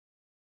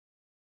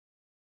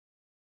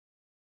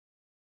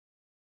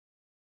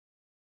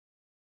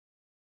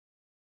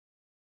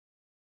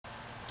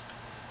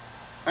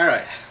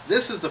Alright,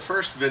 this is the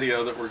first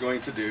video that we're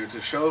going to do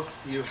to show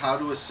you how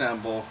to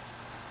assemble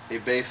a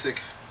basic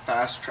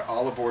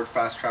All Aboard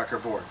Fastracker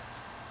board.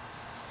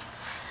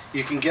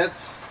 You can get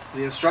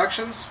the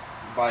instructions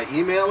by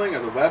emailing or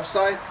the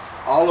website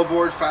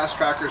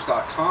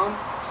allaboardfastrackers.com.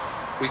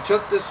 We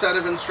took this set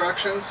of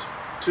instructions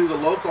to the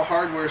local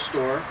hardware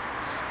store.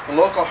 The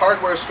local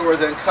hardware store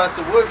then cut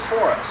the wood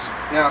for us.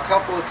 Now, a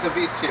couple of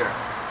caveats here.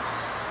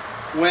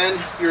 When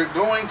you're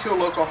going to a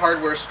local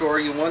hardware store,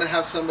 you want to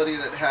have somebody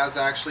that has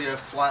actually a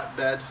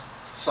flatbed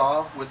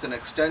saw with an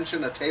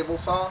extension, a table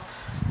saw.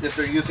 If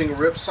they're using a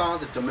rip saw,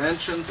 the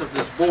dimensions of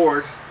this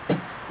board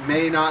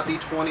may not be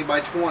 20 by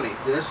 20.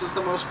 This is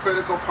the most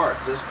critical part.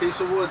 This piece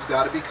of wood's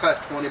got to be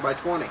cut 20 by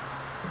 20.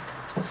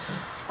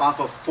 Off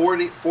a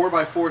 4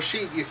 by 4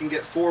 sheet, you can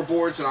get 4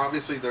 boards, and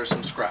obviously there's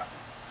some scrap.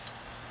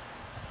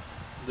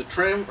 The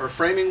trim or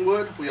framing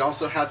wood, we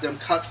also had them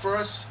cut for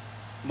us.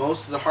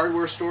 Most of the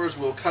hardware stores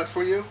will cut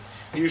for you.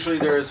 Usually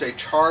there is a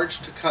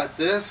charge to cut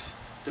this.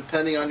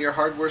 Depending on your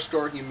hardware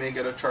store, you may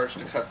get a charge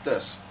to cut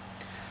this.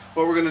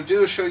 What we're going to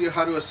do is show you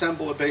how to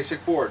assemble a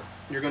basic board.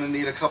 You're going to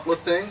need a couple of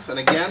things, and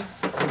again,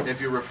 if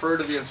you refer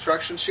to the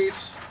instruction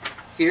sheets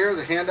here,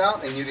 the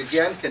handout, and you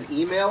again can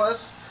email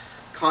us,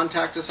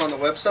 contact us on the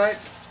website.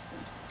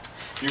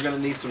 You're going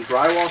to need some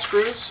drywall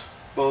screws,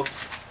 both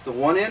the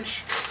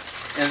 1-inch,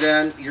 and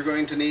then you're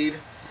going to need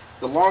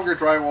the longer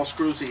drywall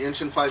screws, the 1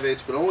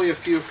 5/8", but only a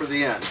few for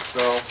the end.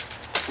 So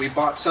we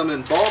bought some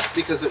in bulk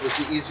because it was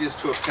the easiest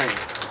to obtain.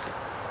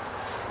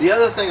 The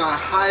other thing I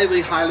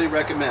highly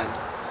recommend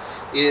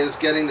is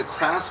getting the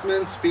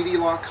Craftsman Speedy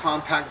Lock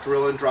Compact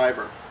Drill and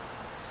Driver.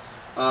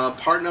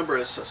 Part number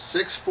is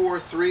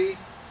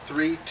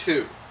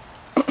 64332.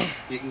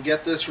 You can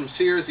get this from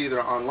Sears,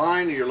 either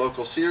online or your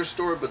local Sears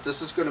store, but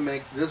this is going to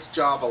make this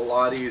job a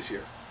lot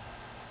easier.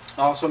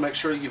 Also, make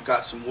sure you've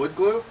got some wood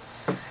glue.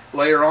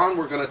 Later on,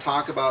 we're going to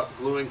talk about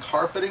gluing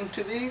carpeting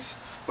to these,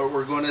 but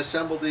we're going to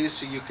assemble these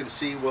so you can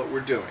see what we're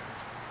doing.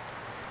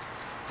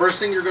 First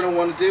thing you're going to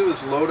want to do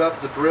is load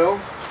up the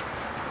drill,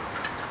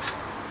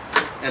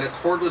 and a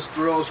cordless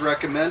drill is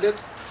recommended.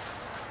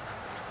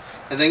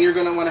 And then you're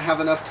going to want to have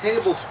enough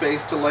table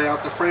space to lay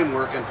out the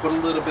framework and put a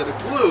little bit of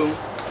glue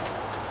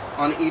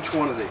on each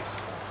one of these.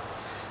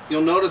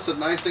 You'll notice the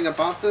nice thing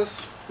about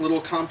this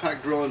little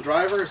compact drill and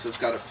driver is it's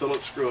got a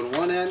Phillips screw on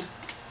one end,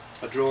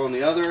 a drill on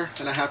the other,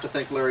 and I have to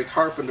thank Larry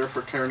Carpenter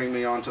for turning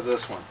me on to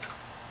this one.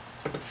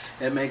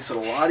 It makes it a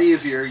lot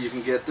easier. You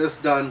can get this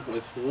done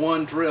with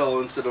one drill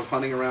instead of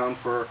hunting around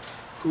for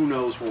who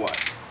knows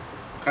what.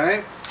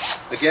 Okay?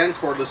 Again,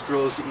 cordless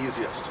drill is the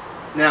easiest.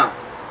 Now,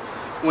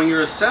 when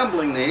you're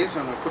assembling these,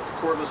 I'm going to put the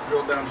cordless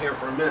drill down here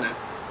for a minute.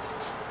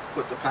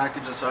 Put the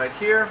package aside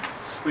here.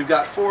 We've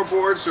got 4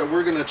 boards, so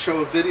we're going to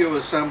show a video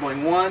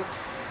assembling one.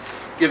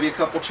 Give you a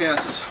couple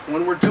chances.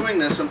 When we're doing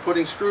this and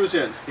putting screws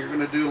in, you're going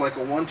to do like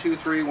a 1 2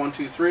 3 1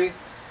 2 3.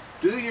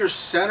 Do your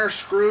center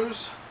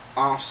screws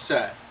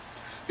offset,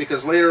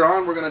 because later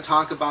on we're going to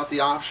talk about the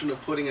option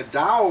of putting a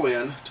dowel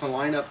in to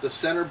line up the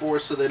center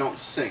boards so they don't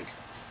sink.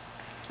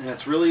 And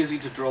it's really easy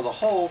to drill the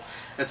hole.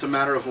 It's a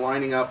matter of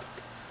lining up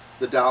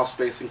the dowel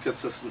spacing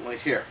consistently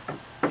here,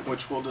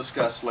 which we'll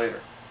discuss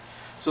later.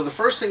 So the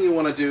first thing you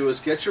want to do is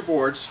get your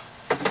boards.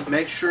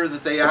 Make sure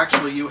that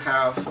you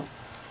have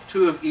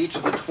 2 of each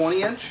of the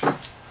 20-inch.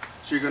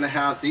 So you're going to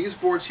have these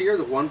boards here,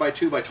 the 1 by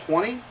 2 by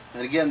 20,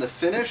 and again the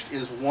finished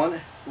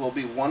will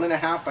be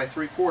 1.5 by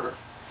 3/4.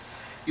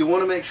 You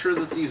want to make sure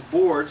that these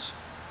boards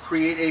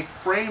create a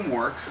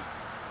framework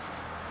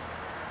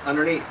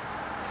underneath.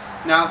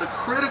 Now the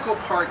critical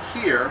part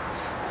here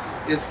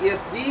is if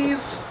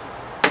these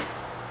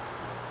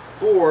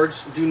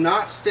boards do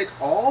not stick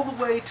all the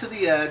way to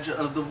the edge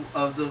of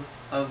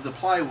the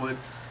plywood,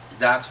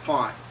 that's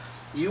fine.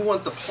 You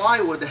want the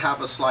plywood to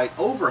have a slight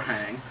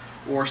overhang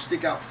or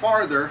stick out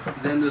farther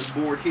than this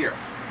board here.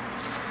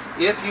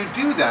 If you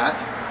do that,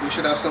 we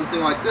should have something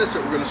like this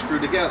that we're going to screw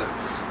together.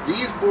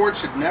 These boards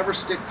should never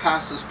stick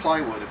past this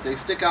plywood. If they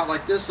stick out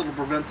like this, it'll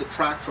prevent the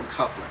track from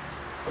coupling.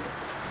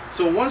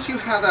 So once you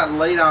have that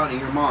laid out in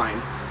your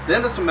mind,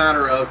 then it's a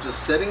matter of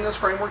just setting this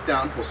framework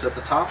down. We'll set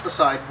the top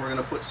aside. We're going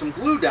to put some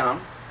glue down,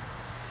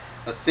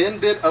 a thin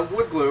bit of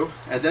wood glue,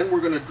 and then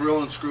we're going to drill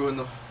and screw in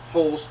the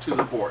holes to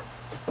the board.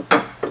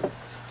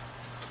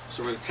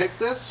 So we're going to take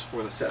this, we're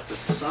going to set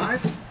this aside.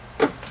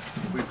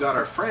 We've got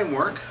our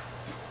framework.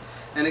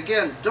 And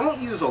again, don't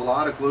use a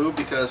lot of glue,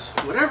 because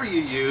whatever you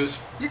use,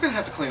 you're going to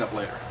have to clean up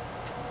later.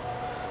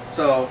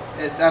 So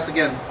that's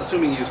again,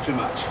 assuming you use too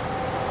much.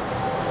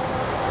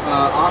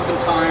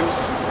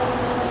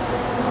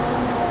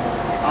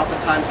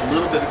 Oftentimes a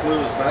little bit of glue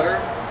is better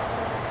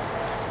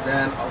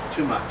than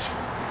too much.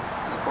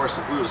 And of course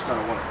the glue is going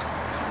to want to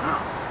come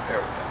out. There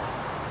we go.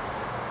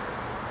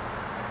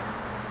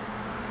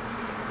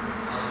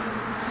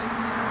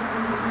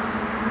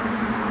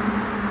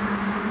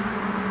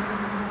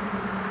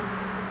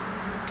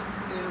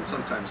 And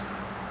sometimes not.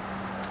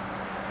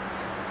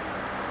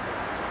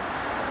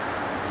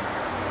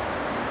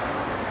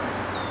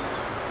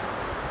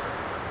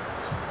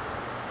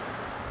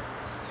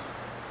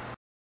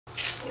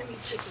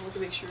 take a look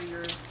and make sure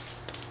you're...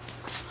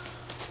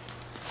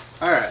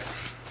 Alright,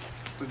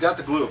 we've got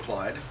the glue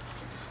applied,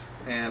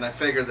 and I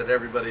figured that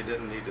everybody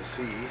didn't need to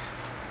see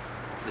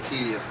the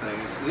tedious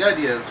things. The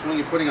idea is when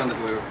you're putting on the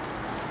glue,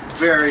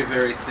 very,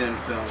 very thin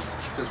film,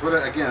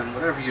 because again,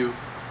 whatever you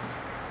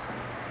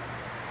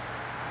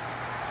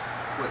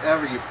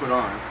put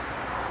on,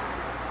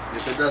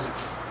 if it doesn't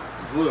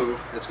glue,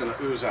 it's going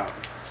to ooze out.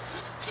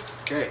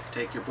 Okay,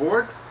 take your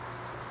board,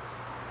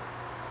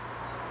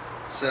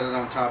 set it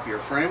on top of your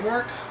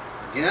framework.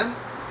 Again,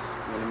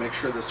 you want to make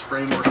sure this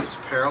framework is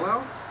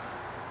parallel.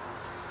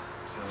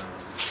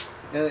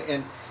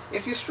 And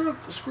if you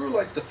screw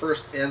like the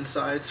first end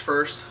sides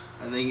first,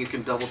 and then you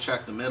can double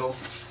check the middle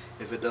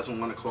if it doesn't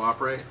want to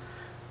cooperate,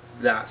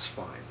 that's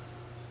fine.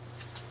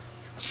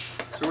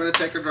 So we're going to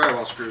take our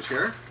drywall screws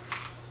here.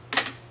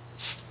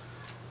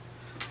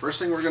 First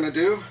thing we're going to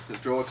do is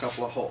drill a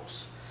couple of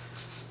holes.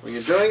 When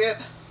you're doing it,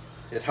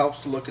 it helps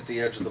to look at the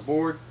edge of the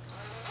board.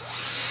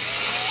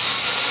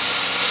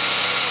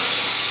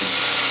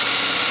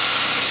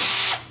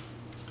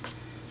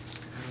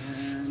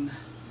 And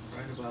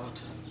right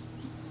about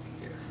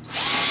here.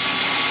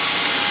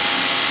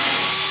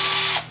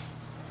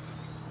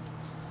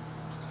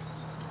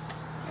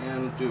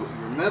 And your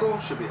middle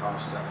should be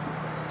offset.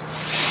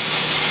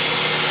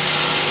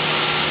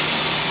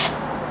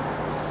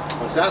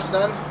 Once that's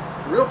done,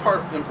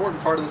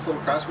 important part of this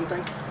little craftsman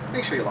thing,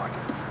 make sure you lock it.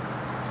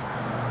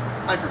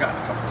 I've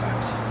forgotten a couple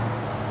times.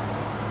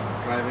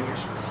 Driving your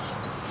screws.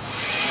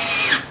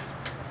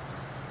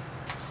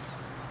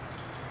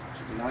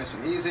 Should be nice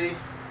and easy.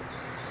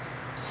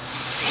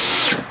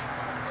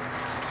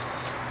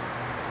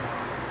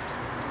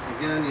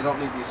 Again, you don't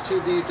need these too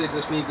deep, they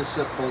just need to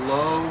sit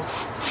below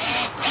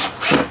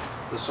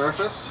the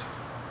surface.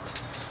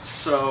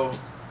 So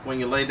when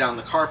you lay down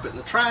the carpet and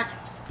the track,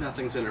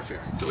 nothing's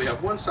interfering. So we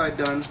have one side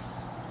done.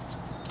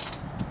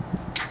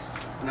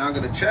 Now I'm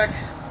going to check.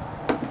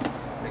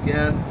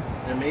 Again,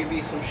 there may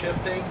be some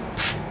shifting.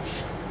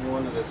 You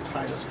want it as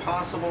tight as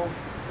possible.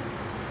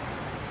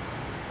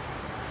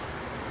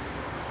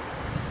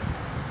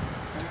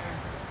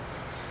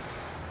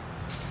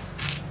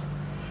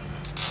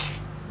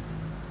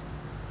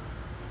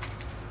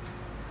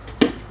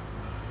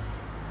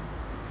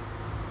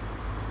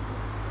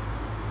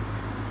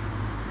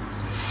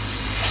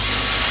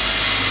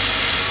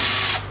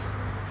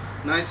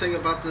 Nice thing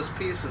about this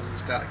piece is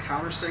it's got a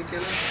countersink in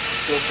it,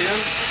 built in.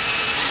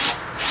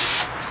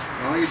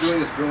 And all you're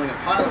doing is drilling a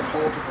pilot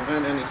hole to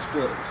prevent any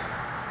splitting.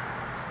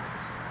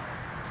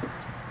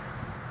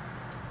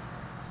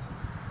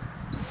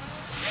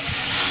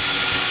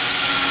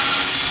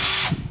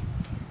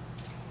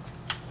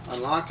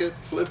 Unlock it,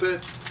 flip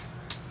it,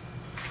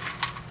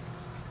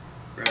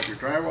 grab your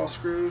drywall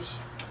screws.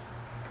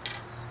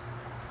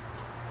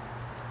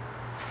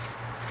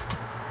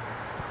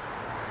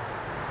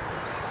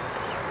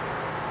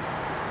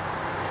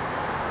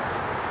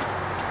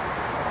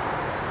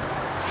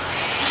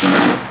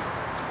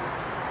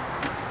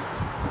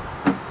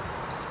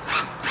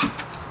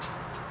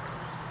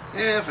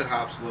 If it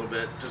hops a little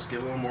bit, just give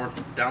it a little more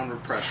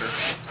downward pressure.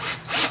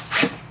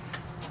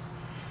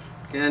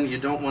 Again, you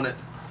don't want it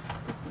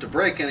to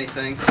break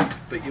anything,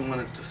 but you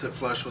want it to sit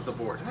flush with the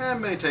board. It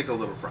may take a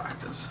little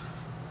practice.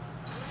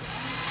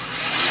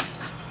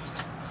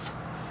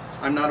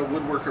 I'm not a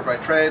woodworker by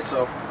trade,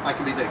 so I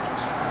can be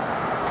dangerous.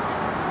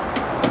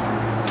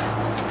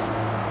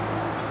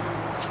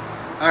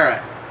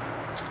 Alright,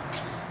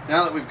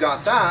 now that we've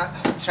got that,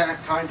 it's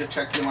time to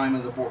check the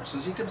alignment of the board. So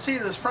as you can see,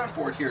 this front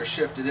board here is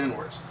shifted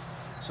inwards.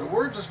 So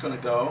we're just going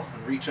to go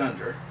and reach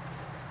under,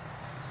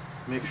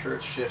 make sure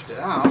it's shifted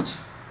out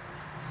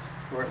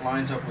where it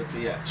lines up with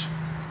the edge.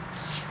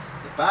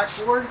 The back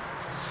board,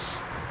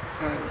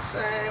 kind of the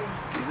same.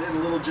 Give it a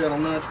little gentle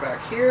nudge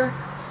back here.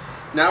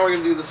 Now we're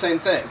going to do the same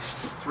thing.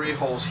 3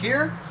 holes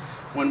here.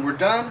 When we're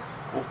done,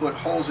 we'll put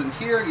holes in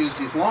here, use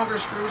these longer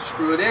screws,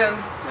 screw it in,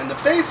 and the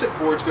basic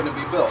board's going to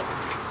be built.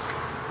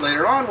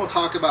 Later on, we'll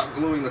talk about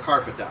gluing the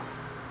carpet down.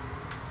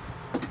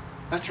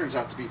 That turns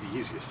out to be the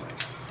easiest thing.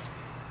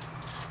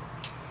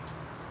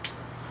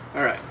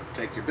 Alright,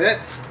 take your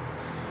bit,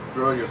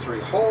 drill your 3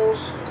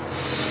 holes.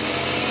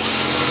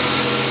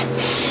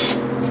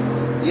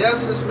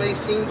 Yes, this may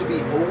seem to be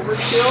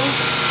overkill,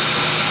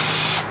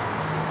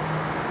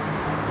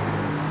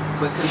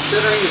 but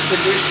considering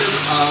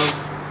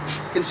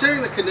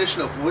the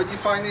condition of wood you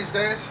find these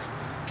days,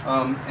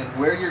 and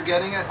where you're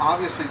getting it,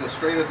 obviously the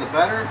straighter the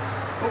better,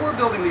 but we're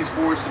building these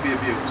boards to be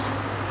abused.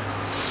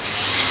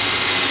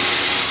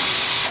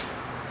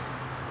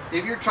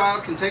 If your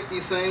child can take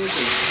these things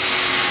and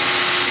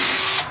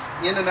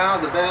in and out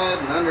of the bed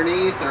and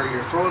underneath, or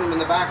you're throwing them in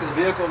the back of the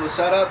vehicle to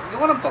set up, you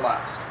want them to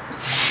last.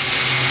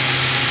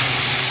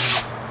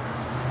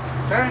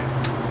 Okay?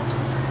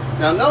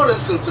 Now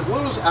notice, since the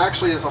glue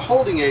actually is a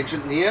holding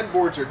agent and the end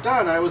boards are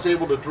done, I was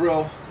able to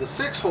drill the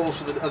 6 holes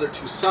for the other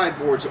 2 side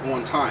boards at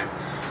one time.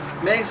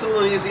 Makes it a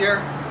little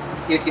easier.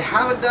 If you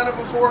haven't done it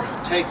before,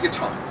 take your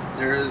time.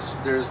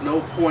 There's no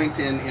point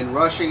in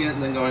rushing it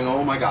and then going,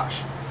 oh my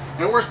gosh.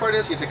 And the worst part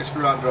is, you take a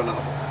screw out and drill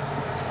another hole.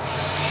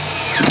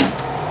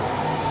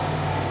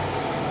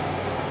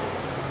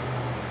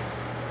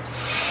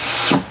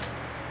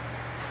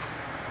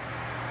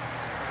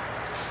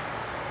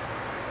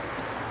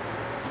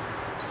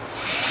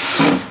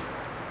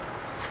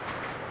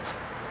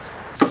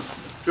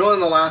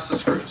 the last of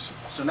screws.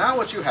 So now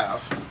what you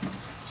have,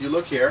 if you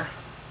look here,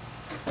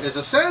 is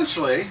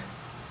essentially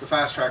the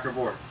Fastracker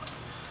board.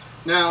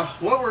 Now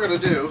what we're going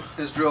to do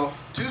is drill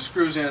 2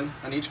 screws in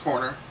on each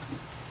corner,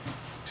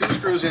 2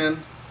 screws in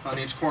on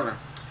each corner.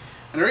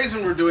 And the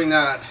reason we're doing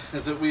that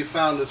is that we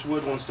found this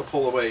wood wants to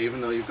pull away even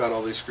though you've got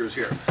all these screws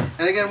here.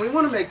 And again, we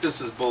want to make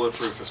this as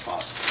bulletproof as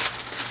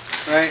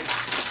possible, right?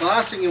 The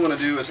last thing you want to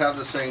do is have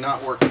this thing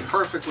not working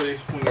perfectly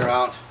when you're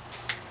out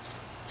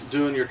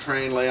doing your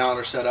train layout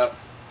or setup,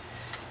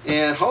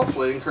 and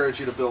hopefully encourage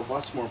you to build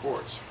lots more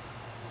boards.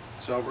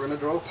 So we're going to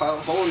drill a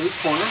hole in each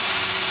corner.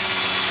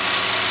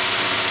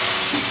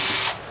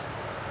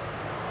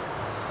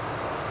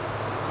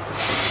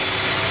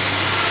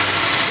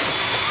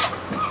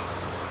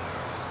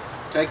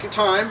 Take your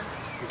time,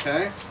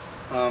 okay?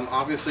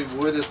 Obviously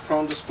wood is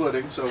prone to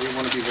splitting, so we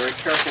want to be very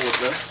careful with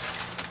this.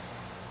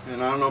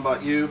 And I don't know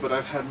about you, but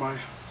I've had my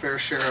fair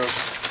share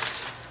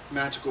of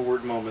magical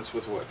word moments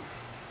with wood.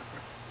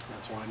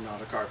 That's why I'm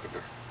not a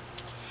carpenter.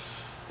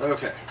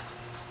 Okay.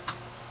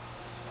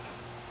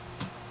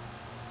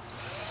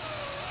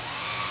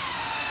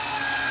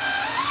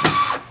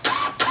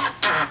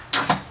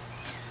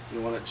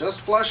 You want it just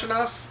flush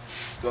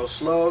enough, go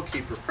slow,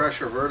 keep your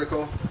pressure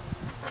vertical.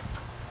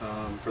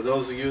 For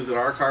those of you that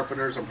are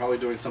carpenters, I'm probably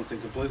doing something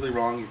completely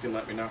wrong, you can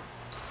let me know.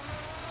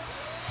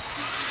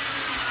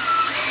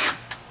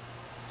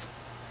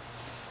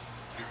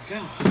 There we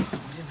go.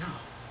 What do you know?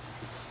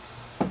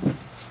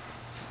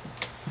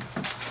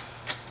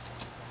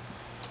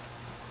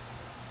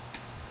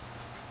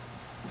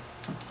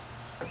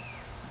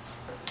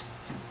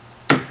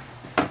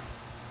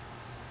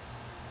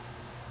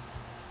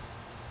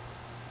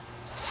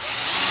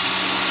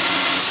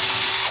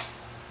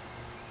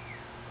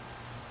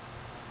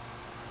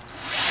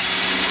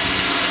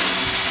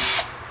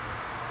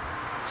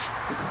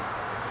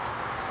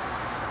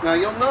 Now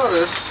you'll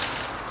notice,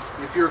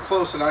 if you're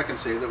close and I can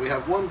see, that we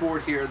have one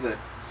board here that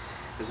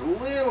is a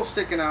little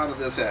sticking out of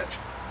this edge.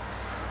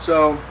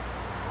 So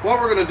what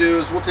we're going to do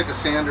is we'll take a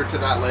sander to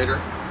that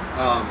later.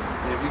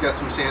 If you got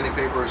some sanding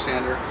paper or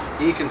sander,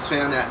 you can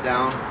sand that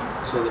down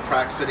so the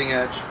track fitting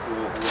edge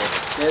will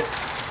fit.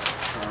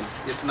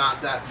 It's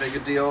not that big a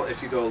deal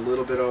if you go a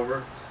little bit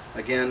over.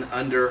 Again,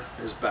 under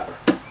is better.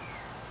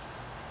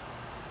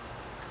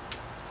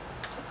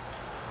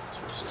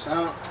 Switch this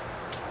out.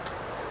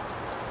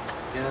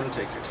 Again,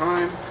 take your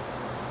time.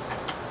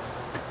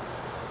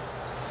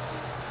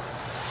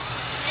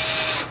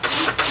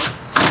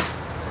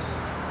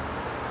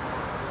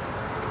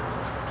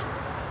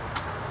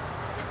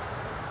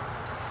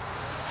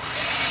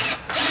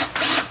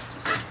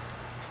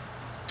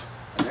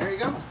 And there you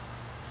go.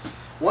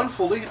 One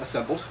fully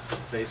assembled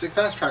basic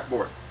Fastrack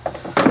board.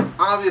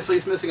 Obviously,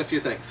 it's missing a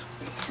few things.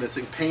 It's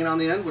missing paint on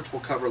the end, which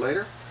we'll cover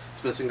later.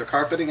 It's missing the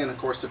carpeting and, of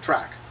course, the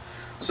track.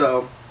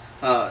 So,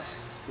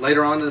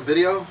 later on in the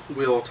video,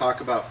 we'll talk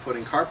about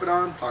putting carpet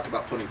on, talk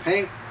about putting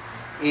paint,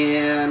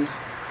 and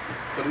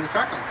putting the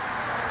track on.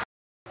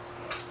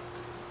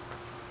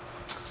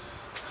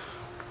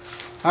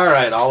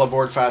 Alright, all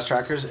aboard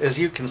Fastrackers. As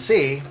you can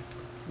see,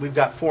 we've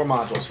got 4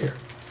 modules here.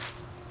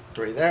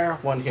 3 there,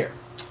 1 here.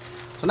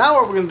 So now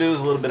what we're going to do is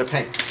a little bit of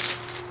paint.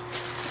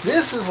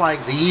 This is like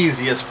the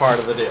easiest part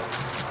of the deal.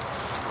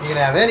 You can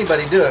have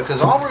anybody do it,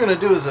 because all we're going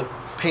to do is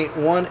paint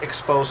one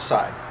exposed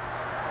side.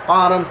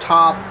 Bottom,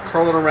 top,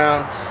 curl it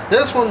around.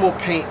 This one will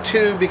paint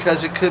 2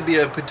 because it could be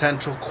a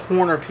potential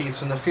corner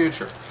piece in the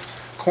future.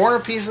 Corner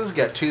pieces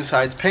get 2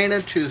 sides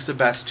painted. Choose the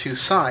best 2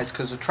 sides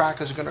because the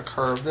track is going to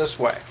curve this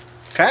way.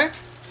 Okay?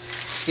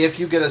 If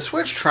you get a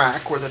switch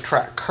track where the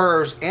track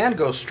curves and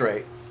goes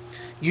straight,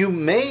 you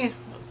may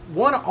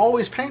want to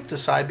always paint the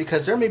side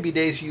because there may be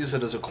days you use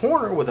it as a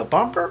corner with a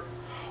bumper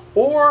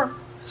or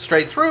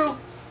straight through.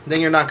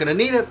 Then you're not going to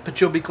need it, but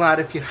you'll be glad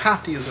if you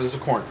have to use it as a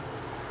corner.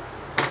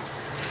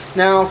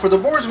 Now, for the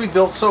boards we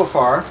built so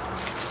far,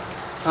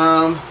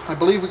 I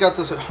believe we got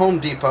this at Home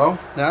Depot.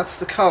 That's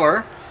the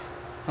color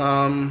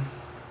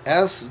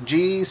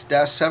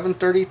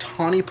SG-730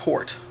 Tawny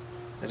Port.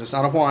 It is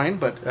not a wine,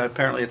 but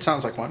apparently it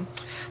sounds like one.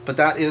 But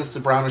that is the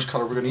brownish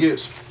color we're going to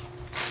use.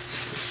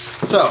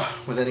 So,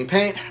 with any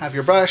paint, have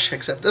your brush,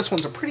 except this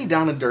one's pretty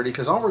down and dirty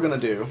because all we're going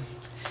to do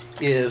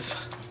is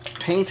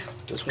paint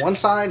this one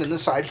side and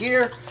this side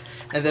here,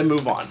 and then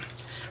move on.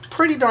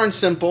 Pretty darn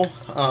simple.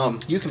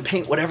 You can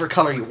paint whatever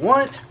color you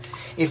want.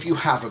 If you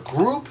have a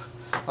group,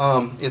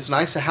 it's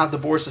nice to have the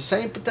boards the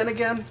same, but then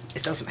again,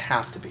 it doesn't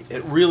have to be.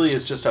 It really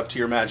is just up to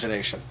your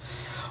imagination.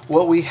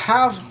 What we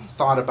have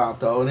thought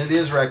about, though, and it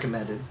is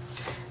recommended,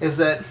 is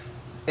that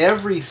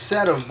every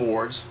set of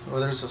boards,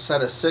 whether it's a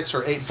set of 6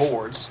 or 8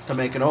 boards to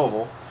make an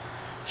oval,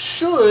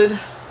 should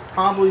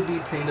probably be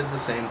painted the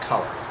same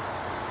color.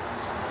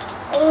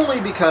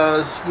 Only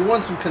because you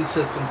want some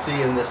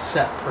consistency in this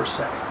set per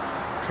se.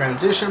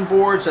 Transition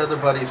boards, other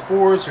buddies'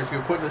 boards, or if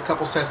you're putting a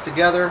couple sets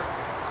together,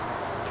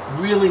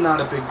 really not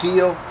a big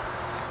deal.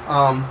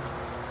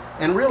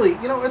 And really,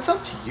 you know, it's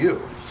up to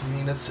you. I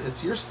mean,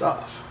 it's your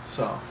stuff.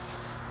 So,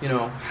 you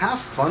know, have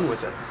fun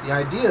with it. The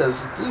idea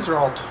is that these are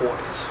all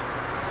toys.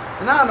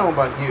 And I don't know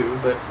about you,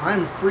 but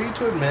I'm free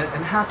to admit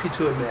and happy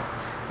to admit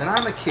that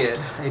I'm a kid,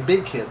 a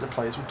big kid that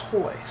plays with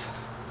toys.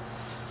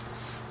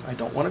 I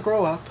don't want to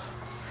grow up.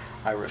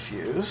 I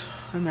refuse,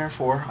 and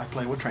therefore I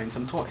play with trains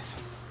and toys.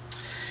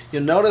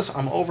 You'll notice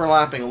I'm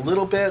overlapping a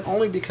little bit,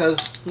 only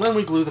because when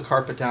we glue the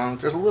carpet down,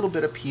 there's a little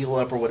bit of peel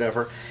up or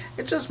whatever.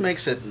 It just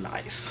makes it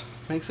nice.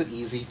 Makes it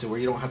easy to where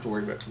you don't have to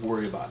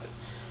worry about it.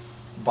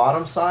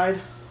 Bottom side,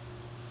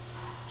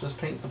 just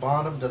paint the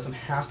bottom. Doesn't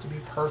have to be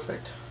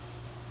perfect.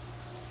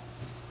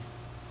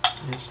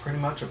 It's pretty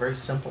much a very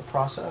simple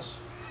process.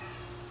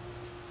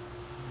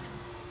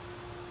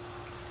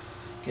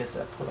 Get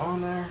that put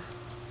on there,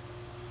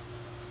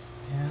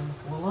 and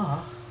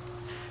voila,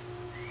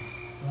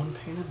 one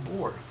painted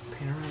board.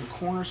 Paint around the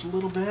corners a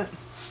little bit,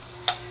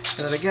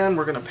 and then again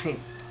we're going to paint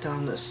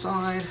down this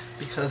side,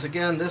 because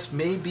again this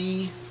may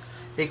be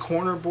a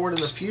corner board in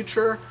the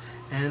future,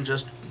 and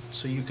just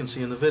so you can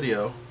see in the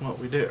video what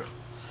we do.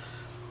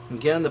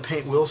 Again, the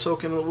paint will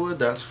soak into the wood,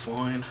 that's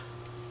fine.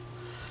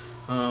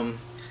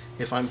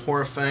 If I'm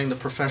horrifying the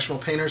professional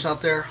painters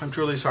out there, I'm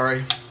truly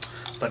sorry,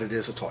 but it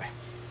is a toy.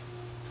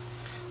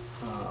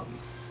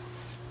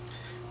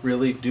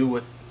 Really do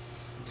what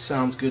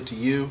sounds good to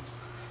you.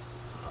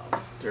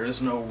 There is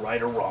no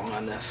right or wrong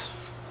on this.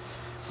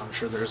 I'm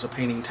sure there's a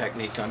painting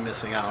technique I'm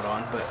missing out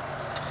on, but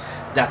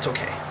that's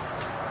okay.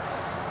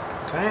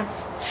 Okay?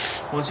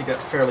 Once you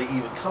got fairly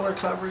even color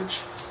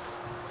coverage,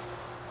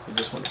 you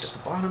just want to get the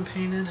bottom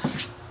painted.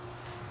 And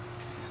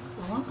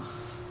voila.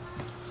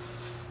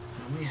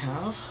 And we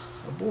have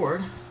a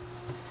board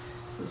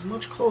that's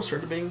much closer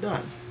to being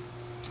done.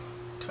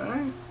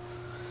 Okay?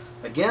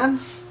 Again,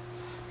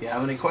 if you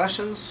have any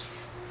questions,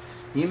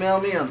 email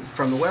me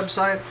from the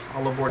website,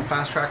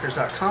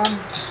 allaboardfastrackers.com,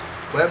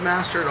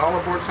 webmaster at All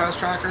Aboard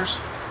Fastrackers,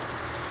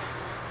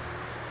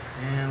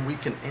 and we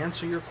can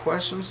answer your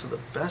questions to the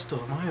best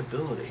of my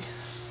ability.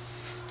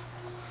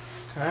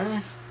 Okay?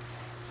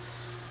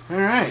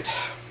 Alright.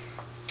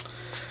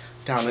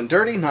 Down and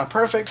dirty, not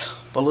perfect,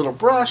 but a little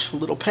brush, a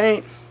little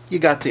paint, you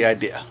got the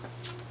idea.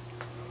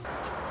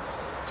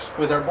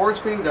 With our boards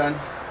being done,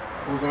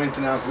 we're going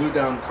to now glue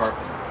down the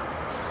carpeting.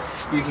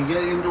 You can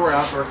get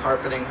indoor-outdoor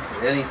carpeting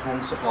at any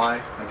home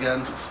supply.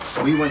 Again,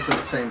 we went to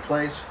the same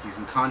place. You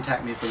can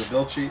contact me for the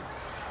build sheet.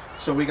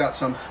 So we got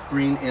some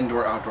green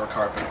indoor-outdoor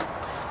carpeting.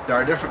 There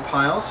are different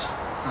piles.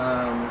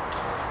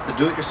 The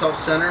Do-It-Yourself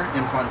Center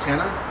in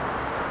Fontana,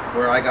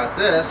 where I got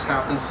this,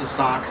 happens to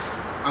stock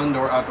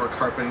indoor-outdoor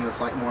carpeting that's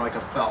like more like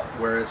a felt,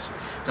 where it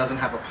doesn't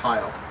have a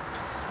pile.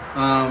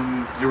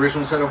 The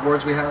original set of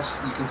boards we have,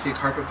 you can see a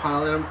carpet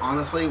pile in them.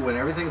 Honestly, when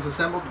everything's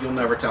assembled, you'll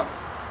never tell.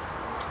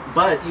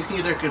 But you can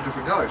get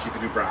different colors. You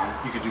could do brown,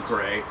 you could do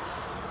gray,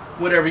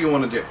 whatever you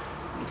want to do.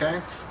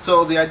 Okay?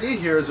 So the idea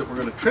here is that we're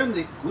going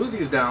to glue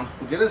these down,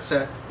 we'll get it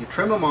set, you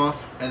trim them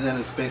off, and then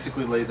it's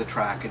basically lay the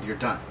track and you're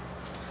done.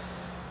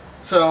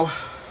 So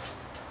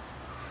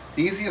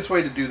the easiest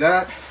way to do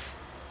that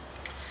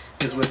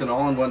is with an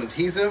all-in-one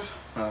adhesive.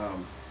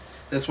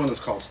 This one is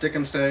called Stick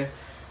and Stay.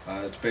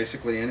 It's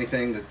basically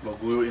anything that will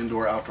glue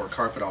indoor-outdoor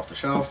carpet off the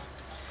shelf.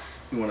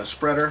 You want a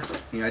spreader.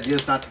 The idea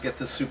is not to get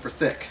this super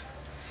thick.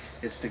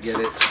 It's to get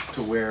it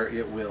to where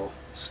it will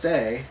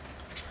stay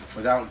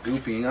without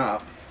gooping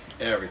up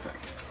everything.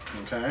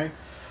 Okay?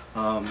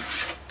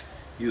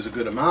 Use a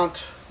good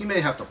amount. You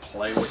may have to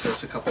play with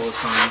this a couple of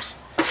times.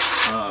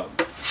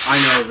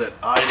 I know that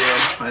I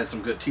did. I had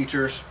some good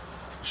teachers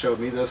showed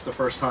me this the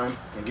first time.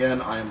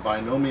 Again, I am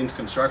by no means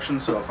construction,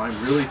 so if I'm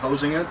really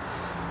hosing it,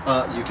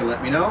 you can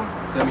let me know.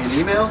 Send me an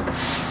email.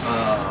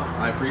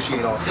 I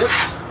appreciate all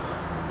tips,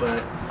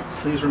 but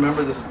please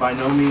remember this is by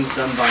no means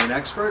done by an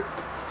expert.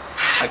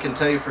 I can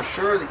tell you for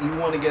sure that you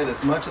want to get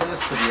as much of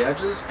this to the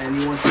edges, and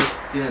you want this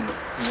thin.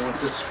 You want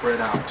this spread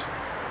out.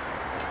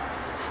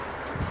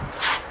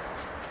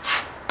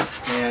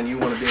 And you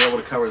want to be able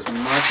to cover as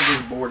much of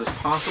this board as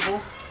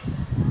possible.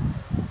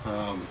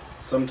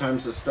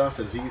 Sometimes this stuff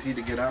is easy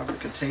to get out of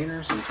the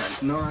container,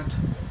 sometimes not.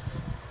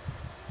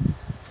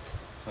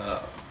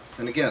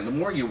 And again, the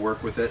more you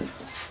work with it,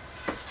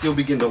 you'll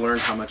begin to learn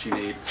how much you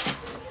need.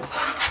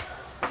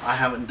 I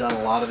haven't done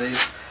a lot of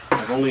these.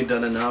 I've only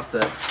done enough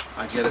that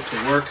I get it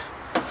to work,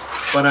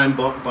 but I'm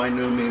by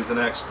no means an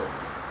expert.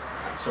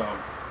 So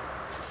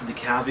the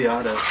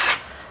caveat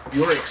of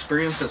your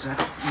experiences at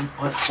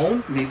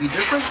home may be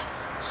different.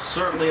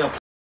 Certainly apply.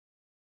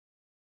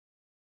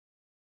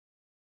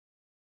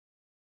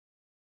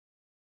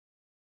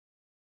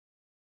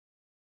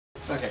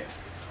 Okay,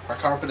 our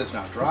carpet is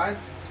now dried,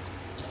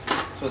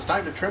 so it's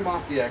time to trim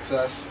off the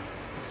excess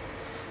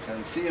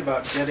and see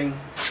about getting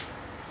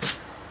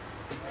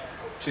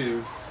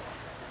to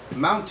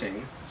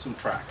mounting some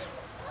track.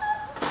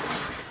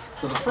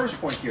 So the first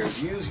point here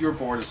is use your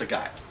board as a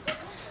guide.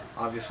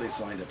 Obviously it's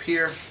lined up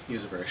here.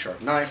 Use a very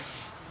sharp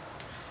knife.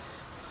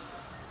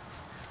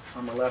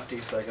 I'm a lefty,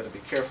 so I got to be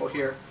careful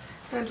here.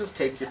 And just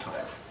take your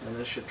time, and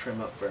this should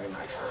trim up very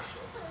nicely.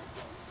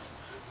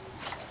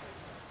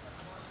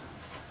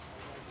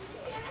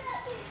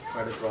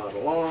 Try to draw it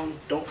along.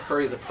 Don't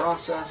hurry the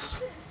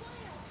process.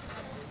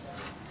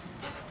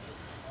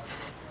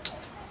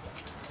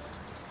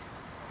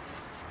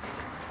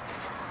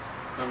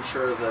 I'm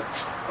sure that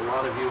a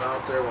lot of you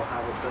out there will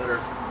have a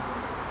better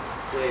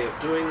way of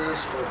doing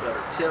this or a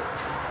better tip.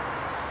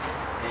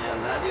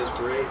 And that is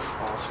great.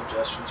 All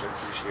suggestions are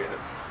appreciated.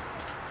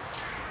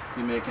 If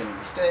you make any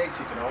mistakes,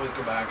 you can always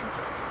go back and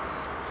fix it.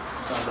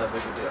 It's not that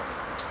big a deal.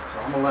 So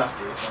I'm a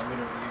lefty, so you're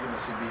going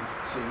to see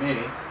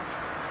me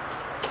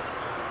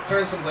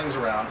turn some things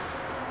around,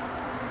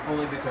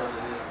 only because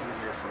it is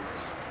easier for me.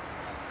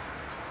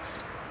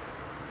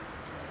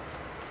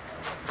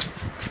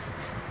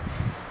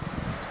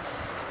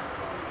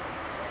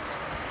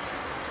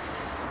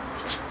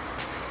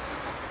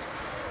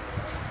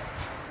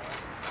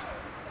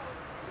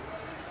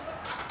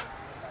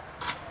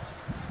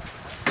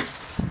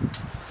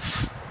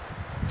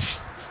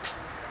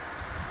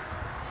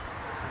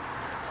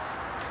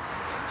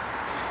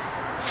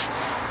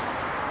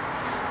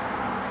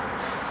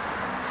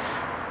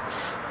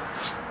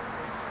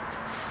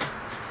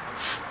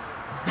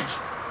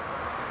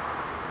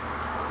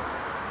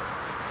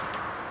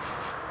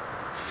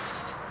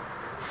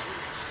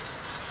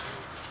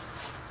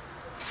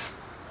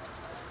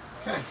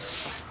 Okay.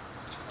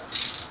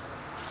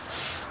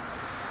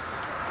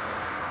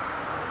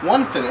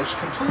 One finish,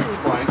 completely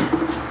blank,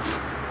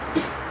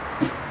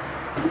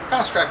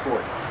 Fastrack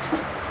board.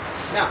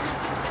 Now,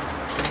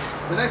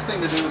 the next thing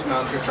to do is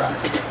mount your track.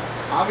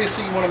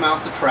 Obviously you want to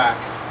mount the track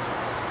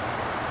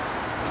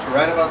to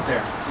right about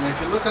there. And if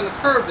you look on the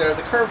curve there,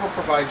 the curve will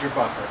provide your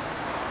buffer.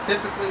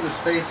 Typically the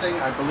spacing,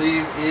 I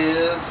believe,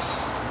 is,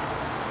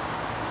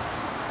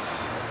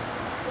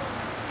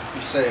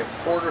 you say,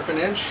 1/4 of an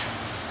inch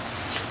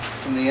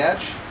from the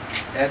edge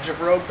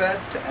of road bed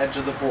to edge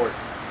of the board.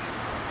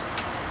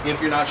 If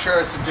you're not sure,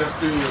 I suggest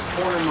doing your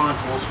corner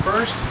modules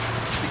first,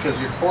 because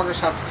your corners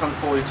have to come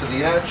fully to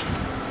the edge.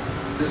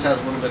 This has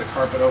a little bit of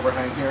carpet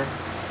overhang here.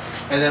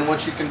 And then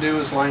what you can do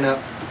is line up,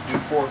 do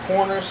 4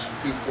 corners,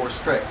 do 4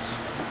 straights.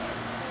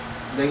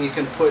 Then you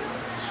can put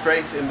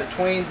straights in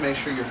between, make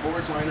sure your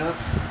boards line up.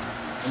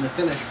 And the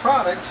finished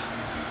product,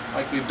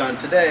 like we've done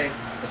today,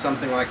 is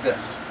something like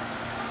this.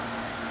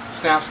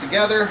 Snaps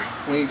together.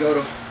 When you go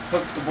to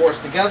hook the boards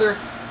together,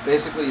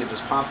 basically you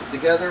just pop it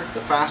together.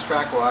 The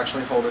Fastrack will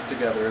actually hold it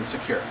together and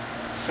secure it.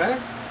 Okay?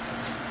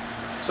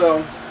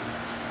 So,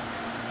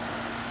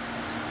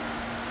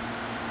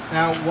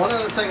 now one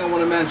other thing I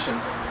want to mention,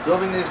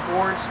 building these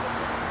boards,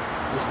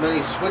 as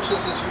many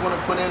switches as you want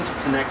to put in to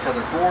connect to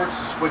other boards,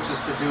 switches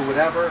to do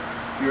whatever,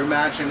 your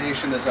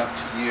imagination is up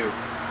to you.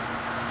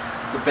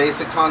 The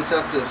basic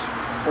concept is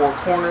 4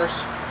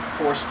 corners,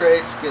 4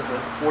 straights, gives a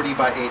 40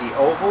 by 80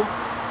 oval.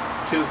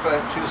 Two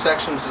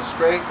sections of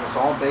straight. It's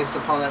all based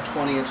upon that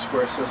 20-inch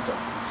square system.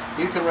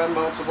 You can run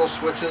multiple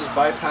switches,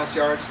 bypass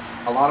yards.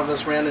 A lot of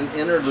us ran an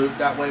inner loop.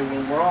 That way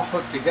when we're all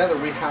hooked together,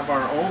 we have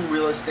our own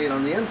real estate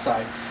on the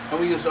inside. And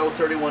we used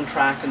 031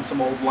 track and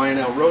some old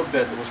Lionel road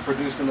bed that was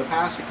produced in the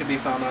past. It could be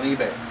found on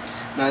eBay.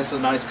 Nice, a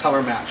nice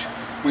color match.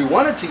 We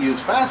wanted to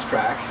use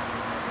Fastrack,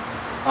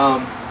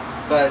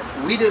 but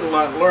we didn't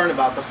learn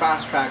about the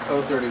Fastrack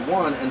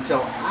 031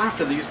 until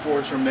after these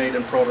boards were made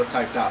and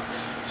prototyped out.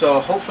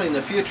 So hopefully in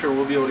the future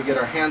we'll be able to get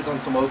our hands on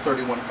some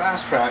 031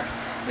 Fastrack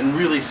and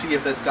really see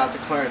if it's got the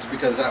clearance,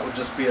 because that would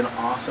just be an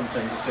awesome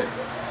thing to see.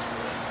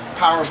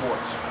 Power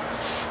boards.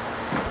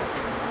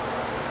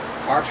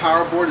 Our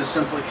power board is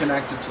simply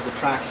connected to the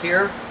track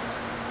here,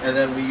 and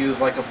then we use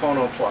like a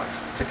phono plug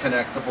to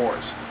connect the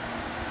boards.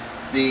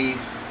 The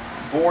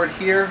board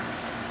here,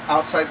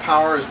 outside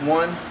power is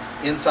one,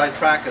 inside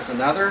track is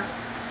another.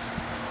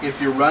 If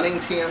you're running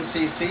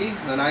TMCC,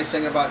 the nice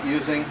thing about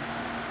using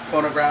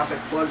phonographic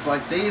plugs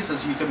like these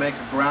is you can make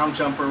a ground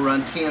jumper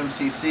run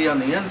TMCC on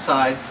the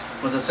inside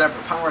with a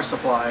separate power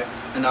supply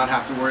and not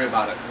have to worry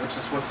about it, which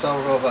is what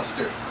several of us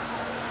do.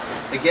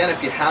 Again,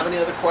 if you have any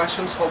other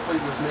questions, hopefully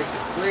this makes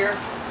it clear.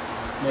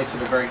 Makes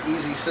it a very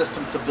easy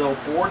system to build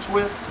boards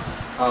with.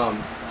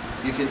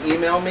 You can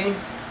email me,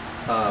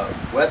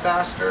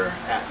 webmaster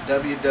at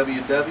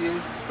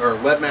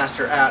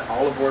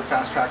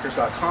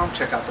webmaster@allaboardfastrackers.com.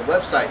 Check out the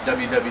website,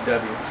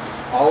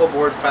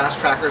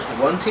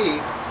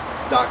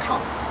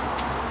 www.allaboardfastrackers1t.com.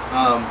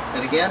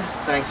 And again,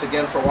 thanks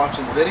again for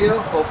watching the video.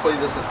 Hopefully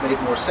this has made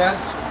more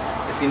sense.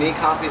 If you need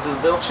copies of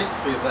the build sheet,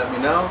 please let me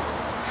know.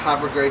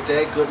 Have a great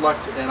day. Good luck,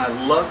 and I'd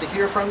love to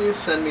hear from you.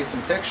 Send me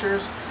some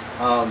pictures.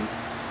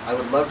 I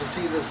would love to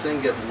see this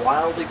thing get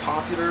wildly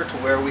popular to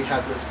where we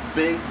have this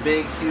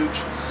big,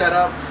 huge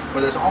setup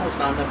where there's almost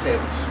not enough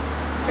tables.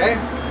 Okay?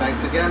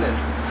 Thanks again, and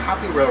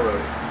happy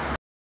railroading.